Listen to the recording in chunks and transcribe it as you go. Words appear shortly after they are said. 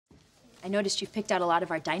I noticed you've picked out a lot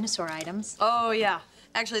of our dinosaur items. Oh, yeah.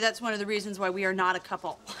 Actually, that's one of the reasons why we are not a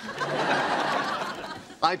couple.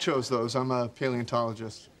 I chose those. I'm a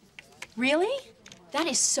paleontologist. Really? That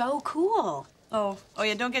is so cool. Oh,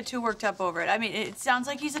 yeah, don't get too worked up over it. I mean, it sounds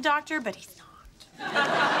like he's a doctor, but he's not.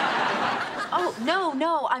 Oh,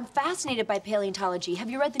 no, I'm fascinated by paleontology. Have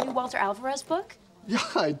you read the new Walter Alvarez book?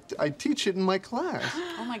 Yeah, I teach it in my class.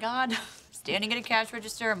 Oh, my God. Standing at a cash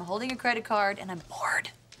register, I'm holding a credit card, and I'm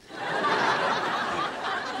bored.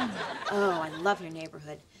 Oh, I love your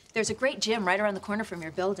neighborhood. There's a great gym right around the corner from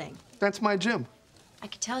your building. That's my gym. I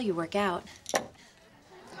could tell you work out.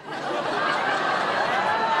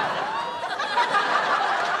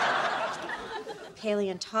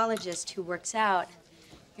 Paleontologist who works out.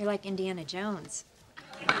 You're like Indiana Jones.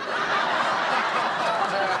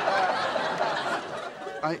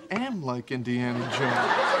 I am like Indiana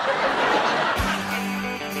Jones.